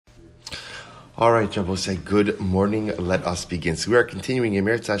All right, Rabbi, say good morning. Let us begin. So we are continuing in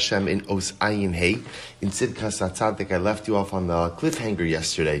Eretz Hashem in Os Ayin Hey in Tzidkas HaTzadik. I left you off on the cliffhanger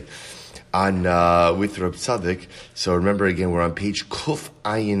yesterday on with Reb Tzadik. So remember again, we're on page Kuf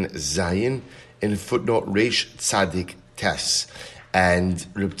Ayin Zayin in footnote Reish Tzadik Tes, and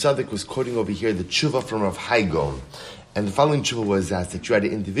Reb Tzadik was quoting over here the tshuva from Rav Hai Gaon, and the following tshuva was that you had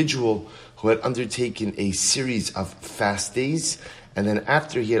an individual who had undertaken a series of fast days. And then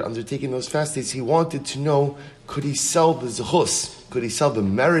after he had undertaken those fast days, he wanted to know, could he sell the zechus? Could he sell the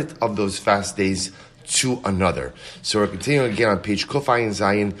merit of those fast days to another? So we're continuing again on page Kuf Ayin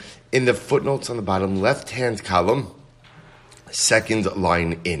Zayin in the footnotes on the bottom left-hand column, second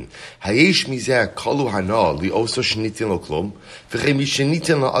line in. Hayesh mizeh kalu hana li oso shenitin lo klum v'chei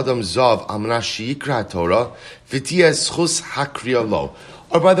mishenitin la adam zav amna sheyikra Torah v'tiyeh zchus hakriya lo.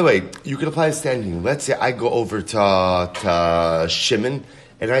 Oh, by the way, you can apply a standing. Let's say I go over to Shimon,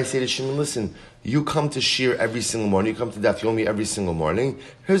 and I say to Shimon, listen, you come to Shir every single morning, you come to Daf Yomi every single morning.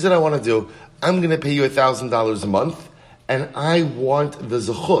 Here's what I want to do. I'm going to pay you $1,000 a month, and I want the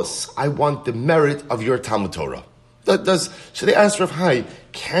zechus. I want the merit of your Talmud Torah. So they asked Rav Hai,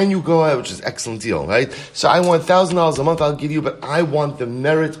 can you go ahead, which is an excellent deal, right? So I want $1,000 a month, I'll give you, but I want the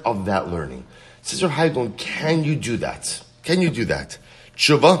merit of that learning. Says Rav Hai going, can you do that? Can you do that?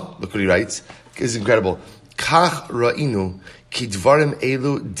 Tshuva, look what he writes, is incredible. Kach ra'inu ki dvarim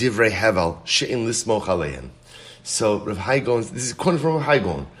elu divrei hevel she'in lismoch aleihem. So Rav Hai Gaon, this is quoted from Rav Hai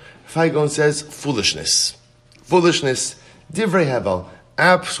Gaon. Rav Hai Gaon says foolishness, divrei hevel,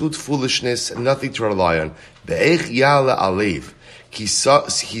 absolute foolishness, nothing to rely on. Be'ech ya'ale alev ki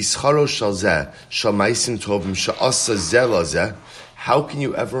scharo shal zeh shal ma'asim tovim she'asa zeh la zeh. How can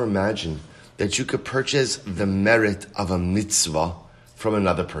you ever imagine that you could purchase the merit of a mitzvah from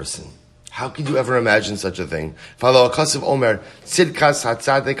another person? How could you ever imagine such a thing? The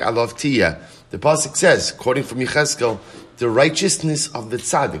pasuk says, quoting from Yechezkel, the righteousness of the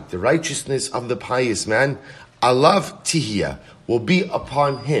tzaddik, the righteousness of the pious man, alav tihya, will be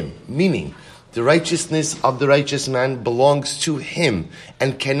upon him. Meaning, the righteousness of the righteous man belongs to him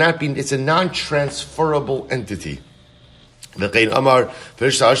and cannot be, it's a non-transferable entity. So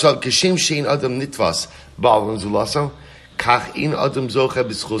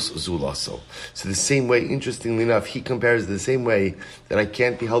the same way, interestingly enough, he compares the same way that I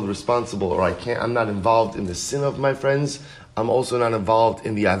can't be held responsible, or I'm not involved in the sin of my friends, I'm also not involved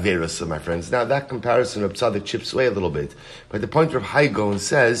in the averos of my friends. Now that comparison of Tzadik chips away a little bit, but the point Rav Hai Gaon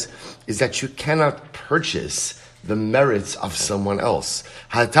says is that you cannot purchase the merits of someone else.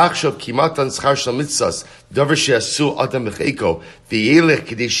 What do you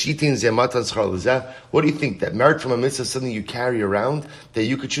think that merit from a mitzvah is something you carry around that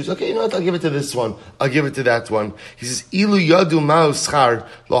you could choose? Okay, you know what? I'll give it to this one. I'll give it to that one. He says,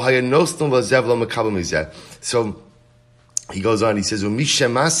 so he goes on, he says, as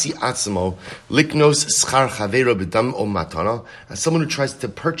someone who tries to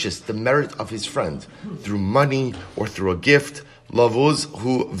purchase the merit of his friend through money or through a gift, lavuz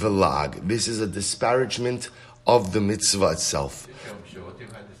hu velag. This is a disparagement of the mitzvah itself.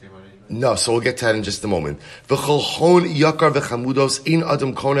 No, so we'll get to that in just a moment.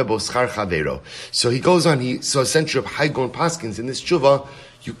 So he goes on, so essentially of Hai Gaon Paskins in this tshuva,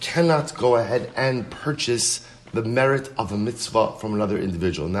 you cannot go ahead and purchase the merit of a mitzvah from another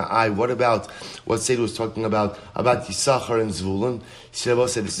individual. Now, what about what Seidu was talking about Yisachar and Zvulun? Seidu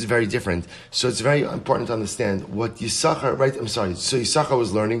said this is very different. So it's very important to understand what Yisachar, so Yisachar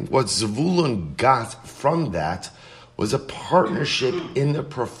was learning, what Zvulun got from that was a partnership in the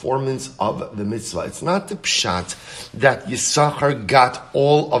performance of the mitzvah. It's not the pshat that Yisachar got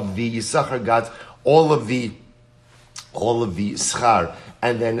all of the schar,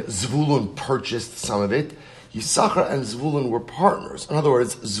 and then Zvulun purchased some of it. Yisachar and Zvulun were partners. In other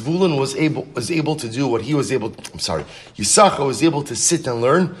words, Zvulun was able to do what he was able to, Yisachar was able to sit and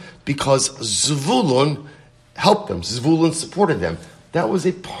learn because Zvulun helped them. Zvulun supported them. That was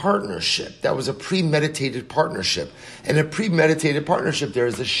a partnership. That was a premeditated partnership. And a premeditated partnership, there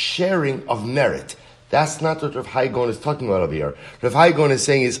is a sharing of merit. That's not what Rav Hai Gaon is talking about over here. Rav Hai Gaon is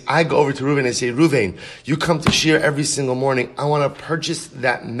saying is, I go over to Reuven and say, Reuven, you come to Shir every single morning. I want to purchase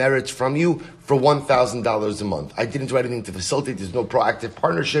that merit from you for $1,000 a month. I didn't do anything to facilitate. There's no proactive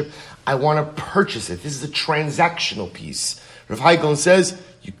partnership. I want to purchase it. This is a transactional piece. Rav Hai Gaon says,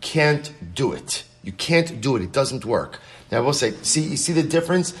 you can't do it. You can't do it. It doesn't work. Now I will say, you see the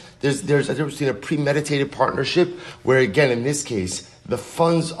difference? There's a difference between a premeditated partnership, where again, in this case, the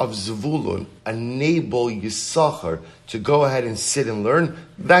funds of Zvulun enable Yisachar to go ahead and sit and learn.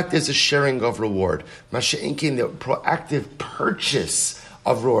 That is a sharing of reward. Masha'inkin, the proactive purchase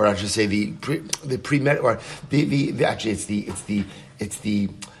of or I should say it's the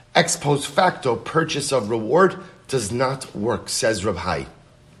ex post facto purchase of reward does not work, says Reb Hai.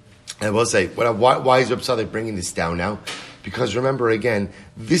 And I will say, why is Reb Tzadok bringing this down now? Because remember again,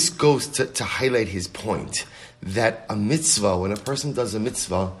 this goes to highlight his point that a mitzvah, when a person does a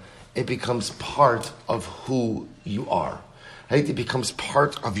mitzvah, it becomes part of who you are. Right? It becomes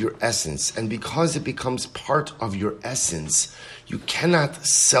part of your essence. And because it becomes part of your essence, you cannot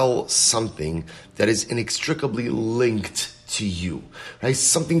sell something that is inextricably linked to you. Right?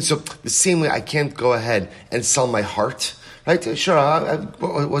 Something so the same way I can't go ahead and sell my heart. Right? Sure.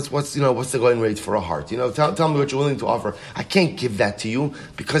 What's the going rate for a heart? Tell me what you're willing to offer. I can't give that to you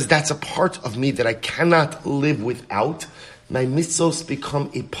because that's a part of me that I cannot live without. My mitzvos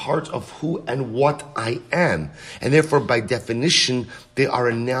become a part of who and what I am. And therefore, by definition, they are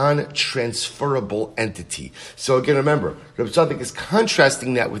a non-transferable entity. So again, remember, Reb Tzadok is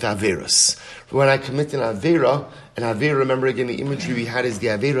contrasting that with Averos. When I commit an Avera, remember again, the imagery we had is the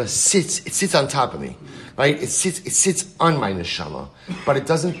Avera sits on top of me. Right? It sits on my neshama, but it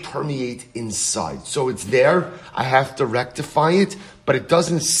doesn't permeate inside. So it's there, I have to rectify it, but it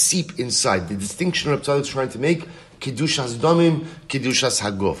doesn't seep inside. The distinction Reb Tzadok is trying to make, Kedushas Domim, Kedushas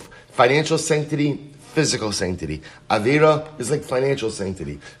Haguf. Financial sanctity, physical sanctity. Avera is like financial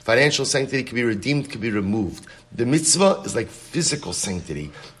sanctity. Financial sanctity can be redeemed, can be removed. The mitzvah is like physical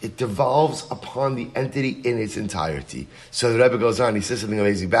sanctity. It devolves upon the entity in its entirety. So the Rebbe goes on, he says something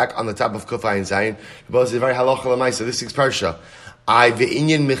amazing. Back on the top of Kuf Ayin Zayin, the Rebbe says, very halacha l'maisa, this is Parsha. I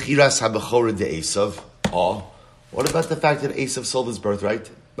ve'inyan mechiras ha'bechora de Esav. Oh, what about the fact that Esav sold his birthright?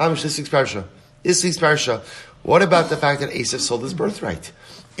 Mamish, this week's Parsha. This week's Parsha. What about the fact that Esav sold his birthright?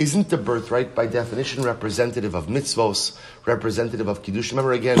 Isn't the birthright, by definition, representative of mitzvos, representative of kiddush?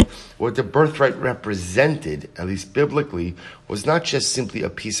 Remember again, what the birthright represented, at least biblically, was not just simply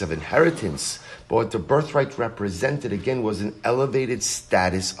a piece of inheritance, but what the birthright represented, again, was an elevated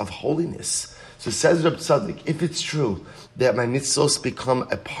status of holiness. So says Reb Tzadok, if it's true that my mitzvos become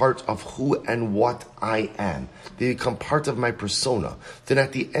a part of who and what I am, they become part of my persona, then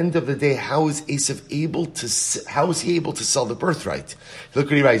at the end of the day, how is Esav able to sell the birthright? Look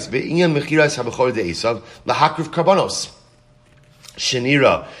what he writes, Ve'inyan mechiras ha'bechor de Esav, lahakriv karbanos.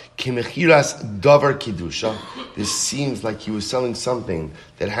 Shenira, kimechiras davar kedusha. This seems like he was selling something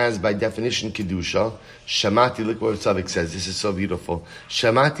that has, by definition, kedusha. Shamati, look what Tzadok says. This is so beautiful.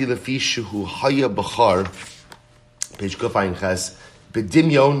 Shamati lefi shehu haya b'char. Page Kofayin Ches.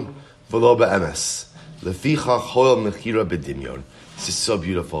 Bedimyon v'lo be'emes. Leficha choil mechira bedimyon. This is so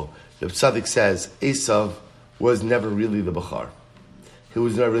beautiful. The Tzadok says Esav was never really the b'char. He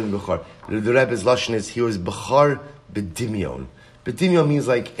was never really the b'char. The Rebbe's lashon is he was b'char bedimyon. Bedimyon means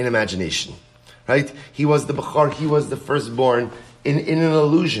like in imagination, right? He was the Bechar, he was the firstborn in an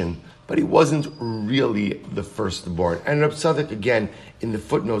illusion, but he wasn't really the firstborn. And Reb Tzadok, again, in the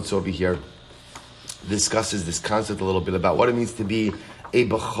footnotes over here, discusses this concept a little bit about what it means to be a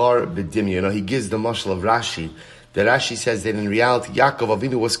Bechar Bedimyon. He gives the mashal of Rashi. The Rashi says that in reality, Yaakov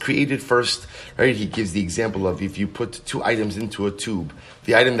Avinu was created first, right? He gives the example of if you put two items into a tube,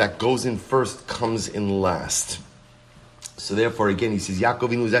 the item that goes in first comes in last. So therefore, again, he says Yaakov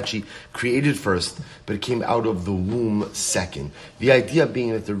Avinu was actually created first, but it came out of the womb second. The idea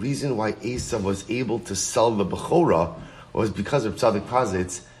being that the reason why Esav was able to sell the Bechorah was because of Tzadok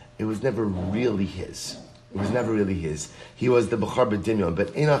posits, it was never really his. It was never really his. He was the Bechar B'Dimyon.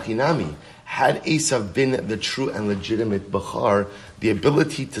 But in Achinami, had Esav been the true and legitimate Bechar, the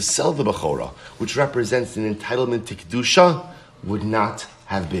ability to sell the Bechorah, which represents an entitlement to Kedusha, would not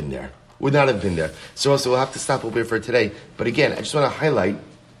have been there. Would not have been there. So also we'll have to stop over here for today. But again, I just want to highlight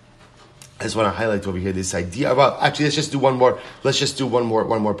over here this idea about, actually let's just do one more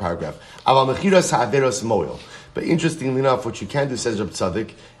paragraph. Aval mechiras ha'averos moil. But interestingly enough, what you can do, says Reb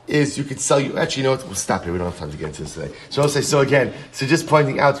Tzadok, is you could sell you, actually, you know what, we'll stop here, we don't have time to get into this today. So I'll say, so just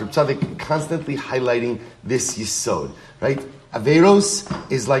pointing out, Reb Tzadok constantly highlighting this yisod, right? Averos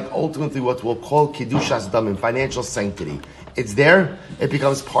is like ultimately what we'll call Kedushas Damim, financial sanctity. It's there, it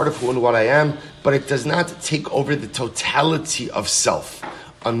becomes part of who and what I am, but it does not take over the totality of self.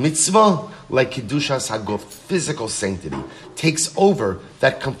 A mitzvah, like Kedushas Haguf, physical sanctity, takes over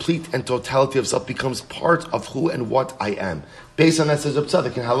that complete and totality of self, becomes part of who and what I am. Based on that, says Reb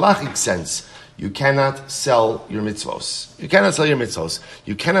Tzadok, in halachic sense, you cannot sell your mitzvos. You cannot sell your mitzvos.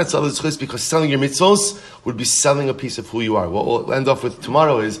 You cannot sell the zchus because selling your mitzvos would be selling a piece of who you are. What we'll end off with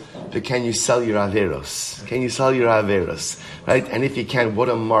tomorrow is, can you sell your averos? Can you sell your averos? Right? And if you can, what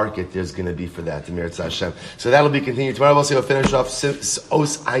a market there's going to be for that, Emir Hashem. So that'll be continued tomorrow. We'll see. We'll finish off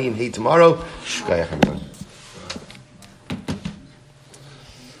Os Ayin Hey tomorrow. Shukayach, everyone.